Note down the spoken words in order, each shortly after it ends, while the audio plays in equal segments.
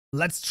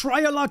Let's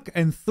try our luck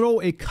and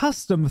throw a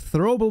custom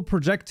throwable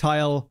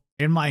projectile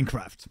in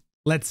Minecraft.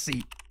 Let's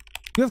see. Do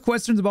you have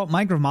questions about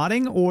Minecraft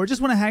modding or just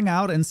want to hang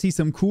out and see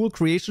some cool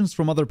creations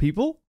from other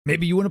people?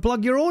 Maybe you want to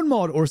plug your own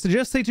mod or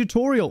suggest a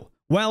tutorial.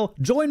 Well,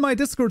 join my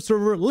Discord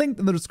server linked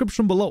in the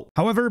description below.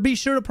 However, be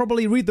sure to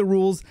properly read the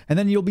rules and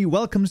then you'll be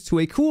welcomed to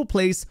a cool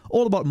place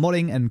all about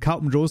modding and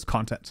Kaupenjoe's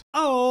content.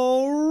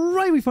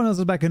 Alright, we found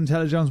ourselves back in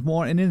Intelligence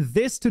more, and in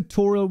this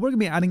tutorial we're going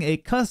to be adding a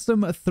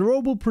custom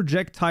throwable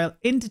projectile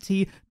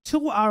entity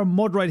to our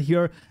mod right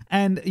here,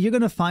 and you're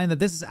going to find that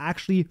this is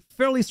actually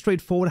fairly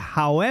straightforward.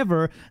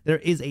 However, there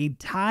is a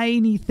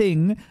tiny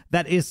thing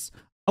that is,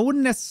 I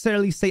wouldn't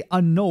necessarily say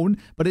unknown,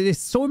 but it is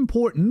so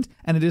important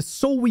and it is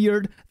so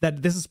weird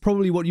that this is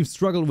probably what you've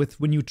struggled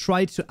with when you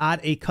try to add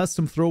a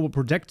custom throwable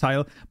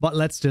projectile. But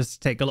let's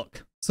just take a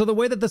look. So the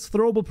way that this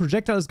throwable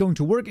projectile is going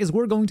to work is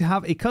we're going to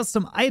have a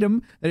custom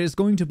item that is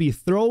going to be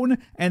thrown,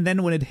 and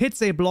then when it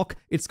hits a block,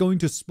 it's going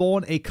to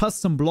spawn a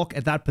custom block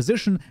at that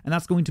position, and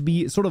that's going to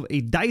be sort of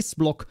a dice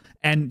block,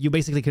 and you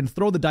basically can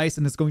throw the dice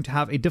and it's going to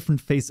have a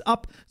different face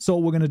up. So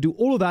we're going to do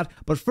all of that,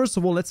 but first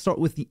of all, let's start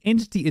with the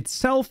entity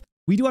itself.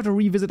 We do have to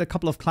revisit a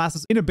couple of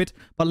classes in a bit,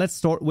 but let's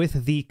start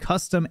with the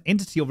custom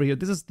entity over here.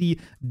 This is the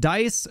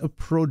dice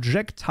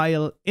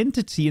projectile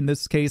entity in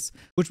this case,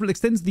 which will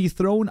extend the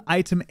thrown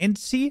item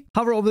entity.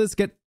 Hover over this,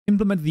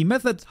 implement the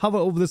method. Hover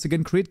over this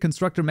again, create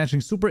constructor matching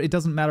super. It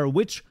doesn't matter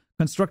which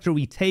constructor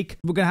we take.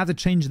 We're going to have to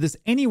change this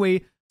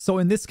anyway. So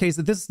in this case,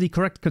 this is the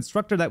correct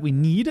constructor that we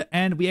need,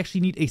 and we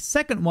actually need a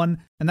second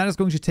one, and that is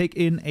going to take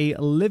in a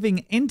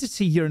living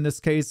entity here in this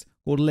case,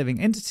 called living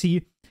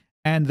entity.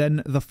 And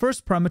then the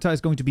first parameter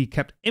is going to be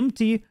kept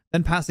empty,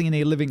 then passing in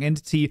a living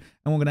entity,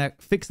 and we're going to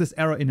fix this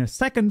error in a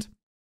second.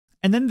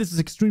 And then this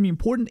is extremely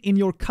important. In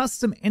your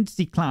custom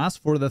entity class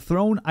for the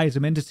thrown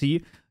item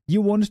entity,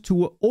 you want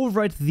to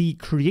overwrite the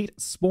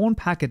create spawn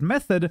packet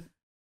method,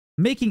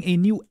 making a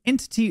new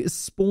entity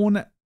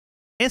spawn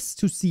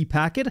S2C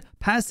packet,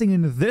 passing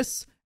in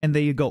this, and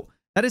there you go.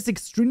 That is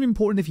extremely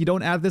important. If you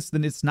don't add this,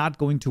 then it's not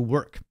going to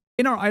work.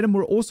 In our item,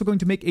 we're also going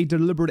to make a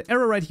deliberate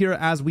error right here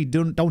as we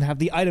don't have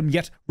the item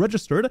yet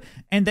registered.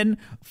 And then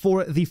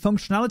for the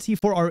functionality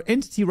for our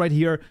entity right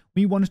here,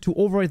 we want to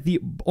override the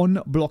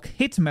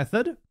onBlockHit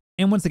method.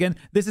 And once again,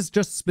 this is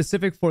just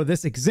specific for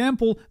this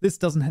example. This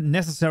doesn't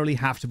necessarily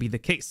have to be the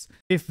case.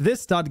 If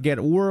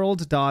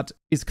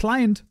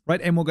this.getWorld.isClient,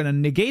 right, and we're going to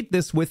negate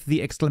this with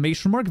the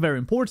exclamation mark, very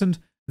important,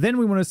 then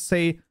we want to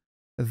say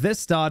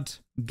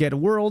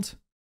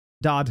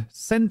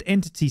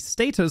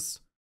this.getWorld.sendEntityStatus,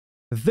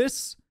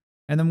 this,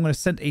 and then I'm going to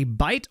send a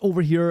byte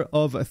over here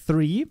of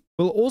 3.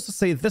 We'll also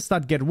say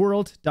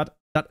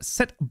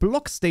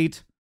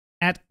this.getWorld.setBlockState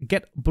at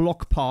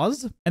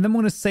getBlockPause. And then I'm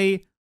going to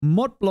say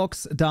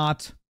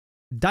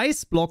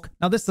modblocks.diceBlock.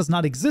 Now this does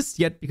not exist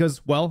yet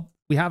because, well,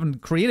 we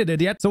haven't created it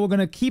yet. So we're going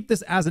to keep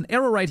this as an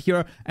error right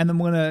here. And then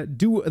we're going to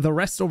do the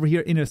rest over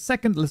here in a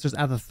second. Let's just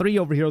add the 3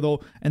 over here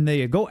though. And there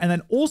you go. And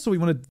then also we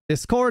want to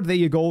discard, there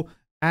you go,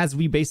 as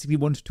we basically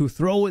want to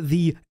throw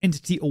the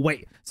entity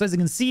away. So as you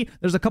can see,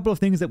 there's a couple of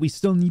things that we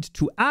still need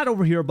to add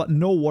over here, but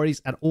no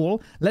worries at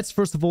all. Let's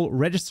first of all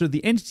register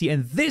the entity,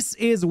 and this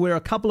is where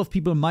a couple of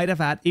people might have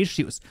had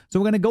issues.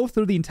 So we're going to go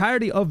through the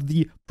entirety of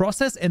the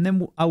process, and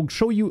then I'll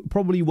show you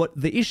probably what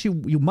the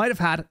issue you might have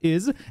had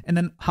is, and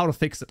then how to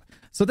fix it.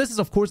 So this is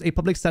of course a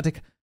public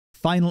static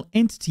final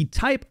entity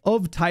type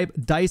of type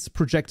dice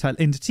projectile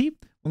entity.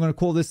 We're going to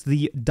call this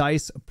the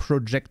dice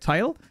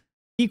projectile,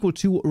 equal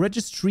to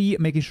registry,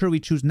 making sure we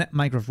choose net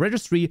Minecraft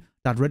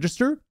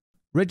registry.register,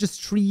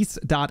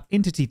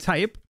 registries.entity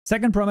type.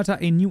 Second parameter,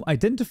 a new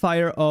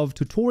identifier of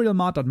tutorial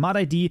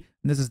mod.modID,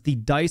 and this is the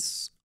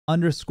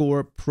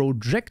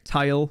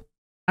dice_projectile.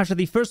 After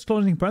the first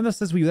closing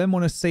parenthesis, we then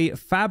want to say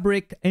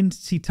fabric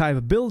entity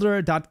type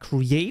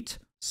builder.create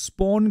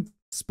spawn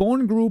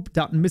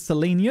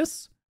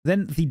group.miscellaneous,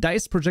 then the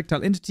dice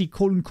projectile entity :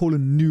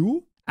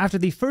 new. After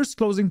the first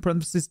closing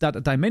parenthesis,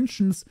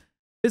 dimensions.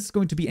 This is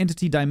going to be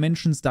entity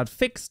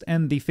dimensions.fixed,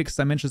 and the fixed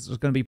dimensions is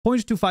going to be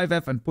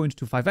 0.25f and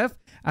 0.25f.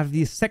 After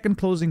the second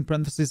closing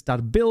parenthesis,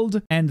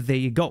 .build, and there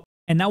you go.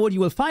 And now what you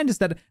will find is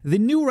that the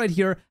new right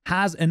here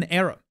has an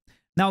error.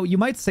 Now you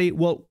might say,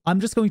 well, I'm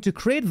just going to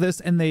create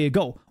this, and there you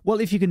go. Well,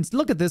 if you can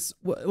look at this,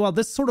 well,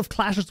 this sort of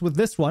clashes with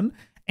this one.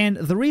 And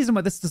the reason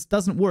why this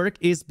doesn't work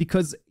is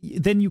because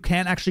then you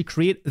can't actually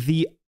create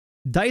the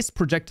dice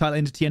projectile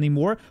entity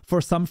anymore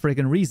for some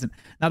friggin' reason.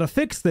 Now to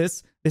fix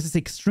this, this is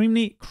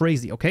extremely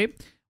crazy, okay?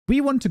 We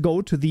want to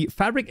go to the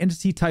fabric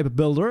entity type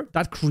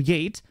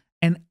builder.create,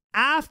 and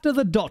after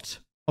the dot,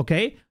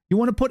 okay, you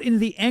want to put in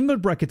the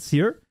angled brackets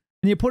here,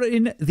 and you put it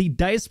in the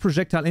dice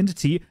projectile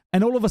entity,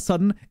 and all of a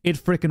sudden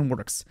it freaking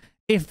works.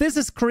 If this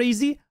is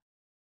crazy,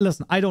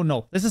 listen, I don't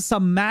know. This is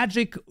some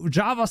magic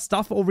Java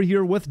stuff over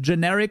here with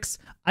generics.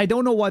 I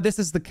don't know why this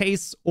is the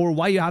case or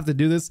why you have to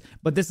do this,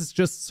 but this is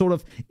just sort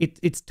of,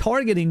 it's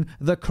targeting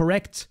the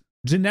correct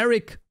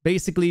generic,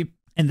 basically,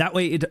 and that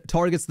way it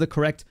targets the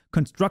correct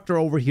constructor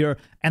over here,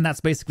 and that's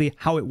basically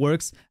how it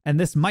works, and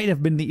this might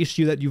have been the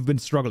issue that you've been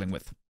struggling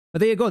with. But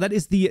there you go. That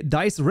is the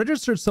dice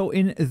registered. So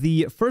in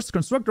the first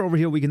constructor over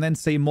here, we can then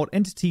say mod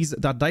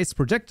entities.dice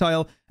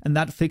projectile, and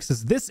that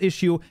fixes this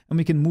issue. And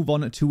we can move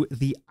on to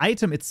the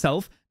item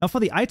itself. Now for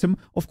the item,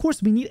 of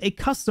course, we need a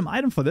custom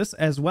item for this,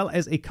 as well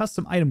as a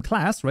custom item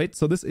class, right?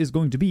 So this is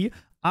going to be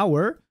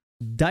our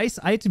dice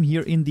item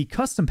here in the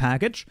custom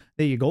package.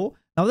 There you go.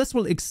 Now this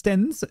will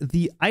extend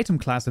the item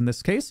class in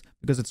this case,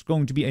 because it's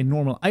going to be a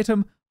normal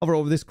item. Hover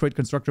over this, create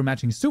constructor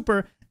matching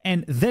super.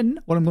 And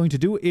then what I'm going to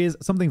do is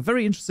something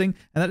very interesting,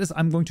 and that is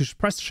I'm going to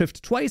press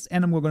shift twice,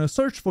 and I'm going to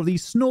search for the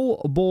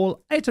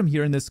snowball item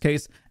here in this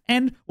case.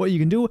 And what you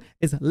can do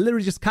is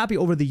literally just copy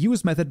over the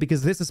use method,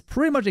 because this is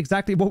pretty much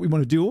exactly what we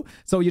want to do.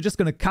 So you're just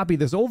going to copy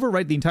this over,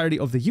 right, the entirety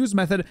of the use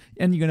method,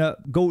 and you're going to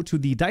go to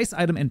the dice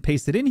item and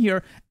paste it in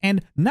here.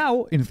 And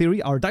now, in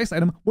theory, our dice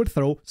item would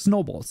throw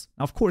snowballs.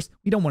 Now, of course,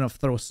 we don't want to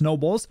throw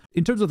snowballs.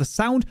 In terms of the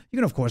sound, you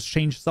can, of course,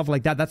 change stuff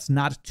like that. That's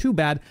not too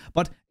bad.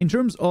 But in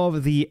terms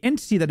of the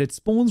entity that it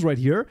spawns right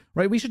here,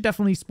 right, we should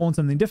definitely spawn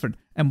something different.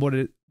 And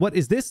what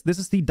is this? This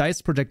is the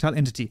dice projectile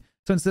entity.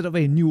 So instead of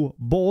a new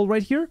ball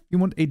right here, you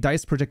want a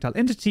dice projectile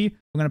entity.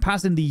 We're going to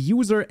pass in the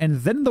user and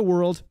then the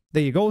world.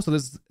 There you go. So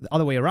this is the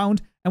other way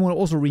around. And we'll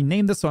also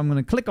rename this. So I'm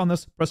going to click on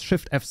this, press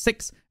shift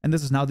F6, and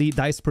this is now the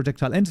dice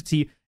projectile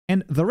entity.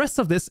 And the rest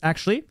of this,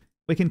 actually,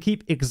 we can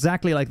keep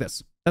exactly like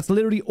this. That's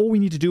literally all we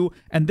need to do.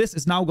 And this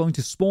is now going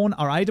to spawn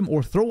our item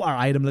or throw our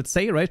item, let's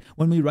say, right,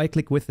 when we right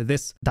click with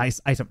this dice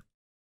item.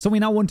 So we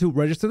now want to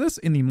register this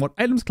in the mod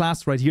items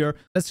class right here.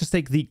 Let's just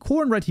take the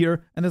corn right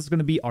here, and this is going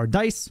to be our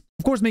dice.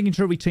 Of course, making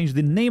sure we change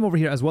the name over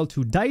here as well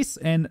to dice,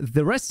 and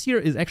the rest here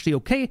is actually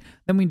okay.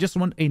 Then we just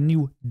want a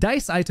new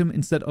dice item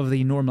instead of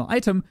the normal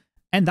item.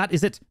 And that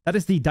is it. That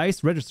is the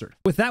dice registered.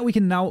 With that, we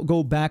can now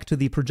go back to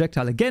the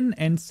projectile again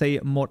and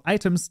say mod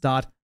items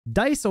dot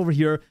dice over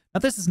here. Now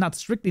this is not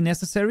strictly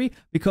necessary,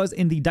 because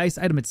in the dice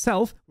item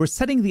itself, we're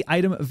setting the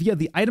item via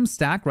the item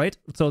stack, right?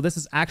 So this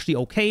is actually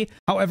okay.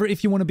 However,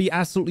 if you want to be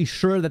absolutely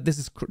sure that this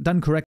is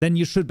done correct, then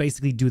you should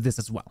basically do this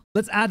as well.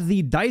 Let's add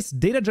the dice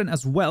data gen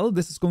as well.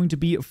 This is going to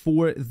be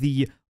for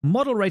the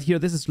model right here.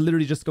 This is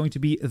literally just going to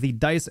be the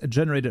dice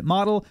generated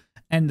model.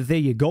 And there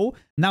you go.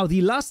 Now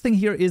the last thing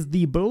here is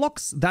the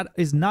blocks that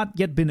is not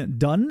yet been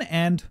done.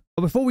 And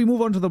before we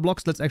move on to the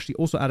blocks, let's actually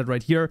also add it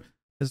right here.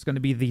 This is going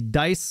to be the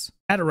dice.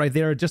 Add it right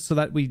there just so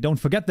that we don't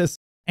forget this.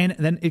 And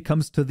then it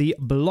comes to the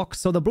block.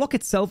 So the block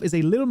itself is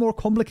a little more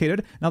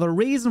complicated. Now, the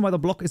reason why the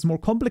block is more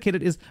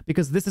complicated is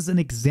because this is an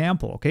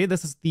example, okay?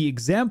 This is the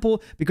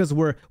example because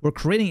we're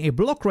creating a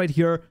block right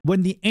here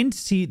when the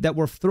entity that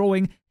we're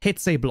throwing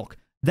hits a block.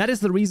 That is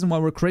the reason why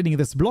we're creating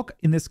this block.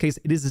 In this case,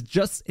 it is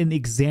just an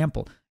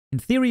example. In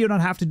theory, you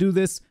don't have to do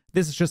this.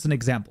 This is just an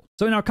example.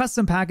 So in our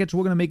custom package,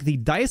 we're going to make the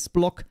dice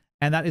block,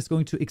 and that is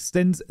going to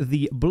extend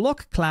the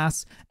block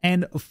class.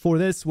 And for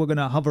this, we're going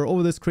to hover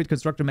over this, create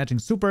constructor matching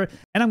super,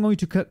 and I'm going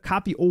to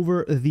copy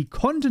over the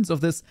contents of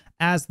this,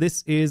 as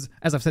this is,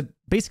 as I've said,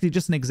 basically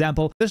just an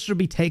example. This should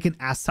be taken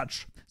as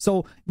such.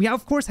 So we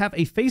of course have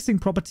a facing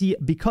property,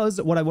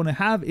 because what I want to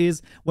have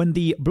is when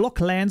the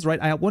block lands,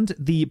 right, I want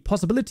the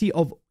possibility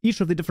of each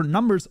of the different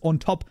numbers on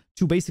top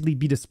to basically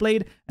be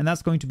displayed, and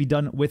that's going to be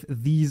done with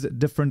these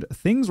different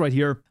things right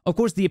here. Of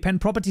course, the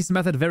append properties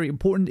method, very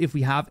important if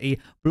we have a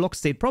block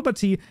state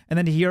property, and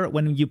then here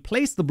when you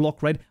place the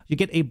block, right, you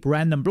get a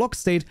random block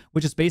state,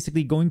 which is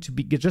basically going to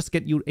be just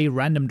get you a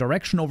random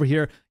direction over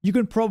here. You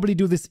can probably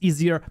do this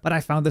easier, but I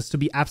found this to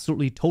be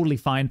absolutely totally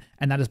fine,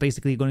 and that is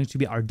basically going to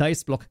be our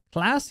dice block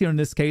class here in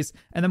this case.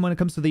 And then when it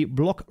comes to the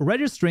block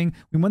registering,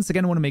 we once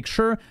again want to make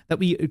sure that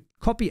we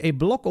copy a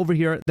block over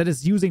here that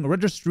is using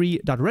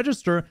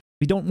registry.register.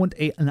 We don't want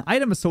an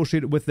item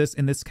associated with this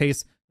in this case.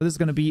 So this is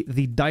going to be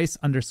the dice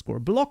underscore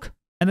block.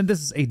 And then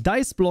this is a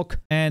dice block.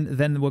 And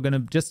then we're going to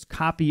just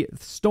copy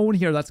stone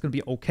here. That's going to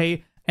be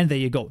okay. And there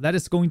you go. That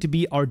is going to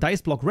be our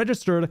dice block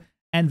registered.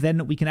 And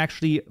then we can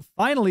actually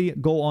finally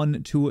go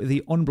on to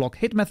the onBlock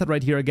hit method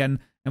right here again.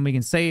 And we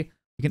can say,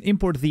 we can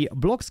import the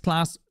blocks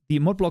class, the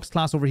mod blocks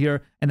class over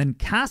here, and then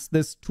cast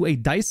this to a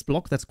dice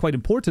block. That's quite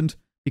important,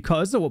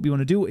 because what we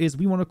want to do is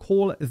we want to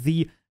call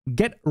the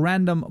get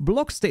random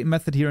block state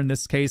method here in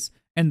this case.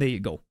 And there you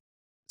go.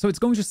 So it's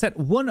going to set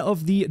one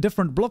of the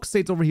different block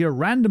states over here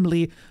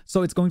randomly.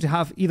 So it's going to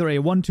have either a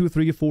 1, 2,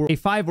 3, 4, a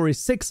 5, or a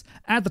 6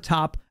 at the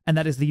top. And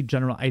that is the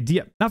general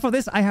idea. Now for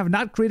this, I have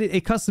not created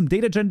a custom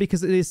data gen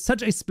because it is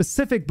such a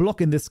specific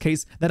block in this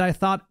case that I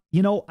thought,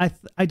 you know,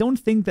 I don't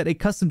think that a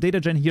custom data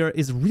gen here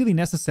is really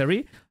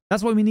necessary.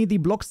 That's why we need the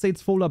block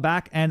states folder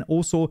back, and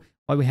also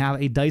why we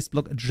have a dice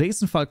block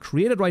JSON file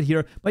created right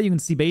here. But you can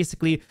see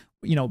basically,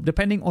 you know,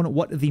 depending on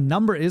what the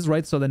number is,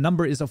 right? So the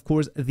number is, of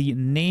course, the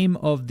name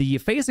of the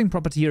facing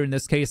property here in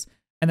this case.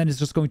 And then it's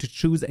just going to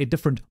choose a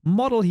different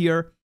model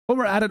here. But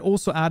we're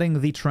also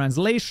adding the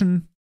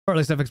translation.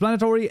 Fairly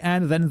self-explanatory.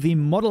 And then the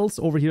models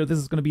over here, this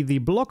is going to be the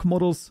block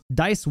models,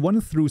 dice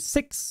 1 through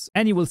 6.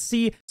 And you will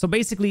see, so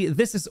basically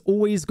this is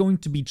always going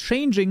to be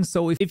changing.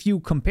 So if you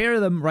compare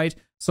them, right,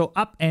 so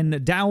up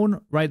and down,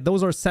 right,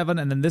 those are 7,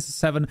 and then this is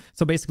 7.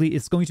 So basically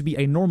it's going to be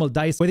a normal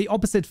dice where the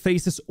opposite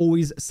faces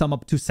always sum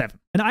up to 7.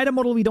 An item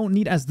model we don't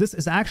need, as this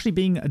is actually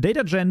being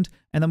data gen,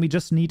 and then we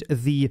just need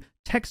the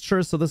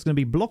textures. So this is going to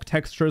be block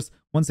textures.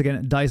 Once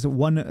again, dice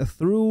 1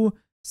 through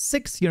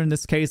 6 here in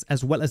this case,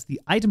 as well as the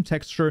item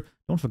texture.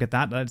 Don't forget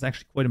that. That's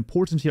actually quite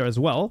important here as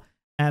well.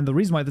 And the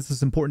reason why this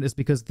is important is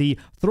because the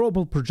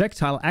throwable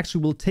projectile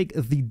actually will take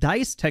the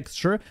dice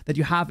texture that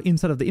you have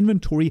inside of the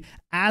inventory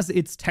as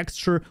its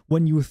texture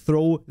when you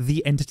throw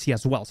the entity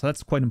as well. So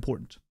that's quite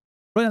important.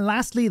 Right, and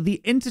lastly,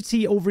 the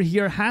entity over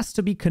here has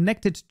to be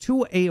connected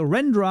to a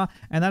renderer,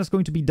 and that is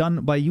going to be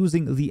done by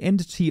using the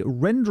entity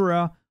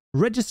renderer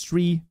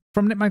registry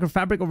from Netmicro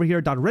Fabric over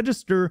here,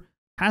 .register,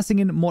 passing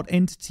in mod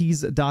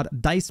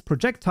entities.dice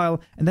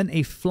projectile, and then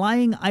a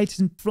flying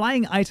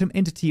item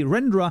entity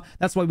renderer.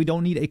 That's why we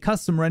don't need a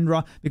custom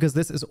renderer, because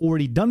this is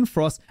already done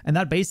for us. And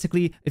that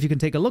basically, if you can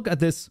take a look at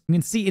this, you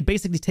can see it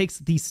basically takes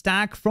the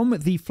stack from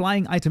the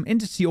flying item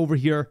entity over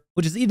here,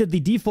 which is either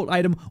the default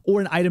item or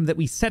an item that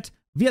we set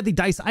via the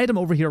dice item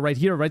over here, right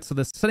here, right? So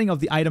the setting of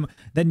the item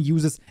then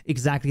uses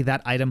exactly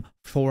that item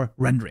for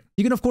rendering.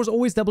 You can, of course,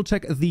 always double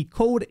check the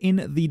code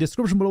in the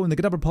description below in the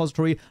GitHub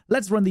repository.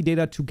 Let's run the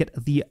data to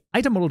get the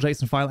item model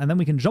JSON file, and then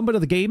we can jump into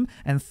the game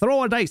and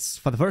throw our dice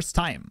for the first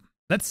time.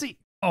 Let's see.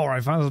 All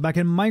right, finally, back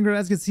in Minecraft.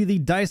 As you can see, the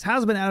dice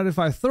has been added. If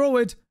I throw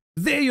it,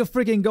 there you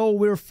freaking go.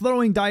 We're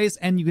throwing dice,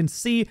 and you can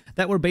see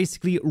that we're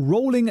basically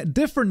rolling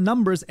different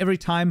numbers every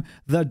time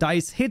the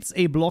dice hits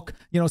a block.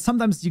 You know,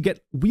 sometimes you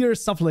get weird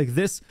stuff like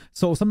this.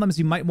 So sometimes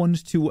you might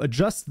want to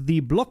adjust the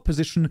block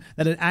position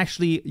that it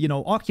actually, you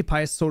know,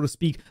 occupies, so to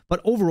speak.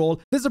 But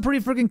overall, this is a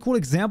pretty freaking cool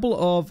example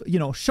of, you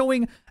know,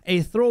 showing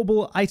a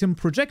throwable item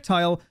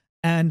projectile.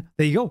 And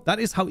there you go. That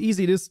is how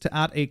easy it is to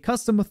add a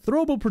custom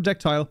throwable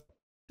projectile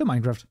to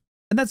Minecraft.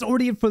 And that's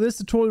already it for this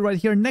tutorial right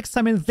here. Next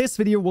time in this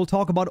video, we'll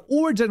talk about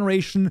ore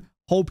generation.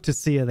 Hope to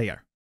see you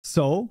there.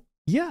 So,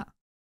 yeah.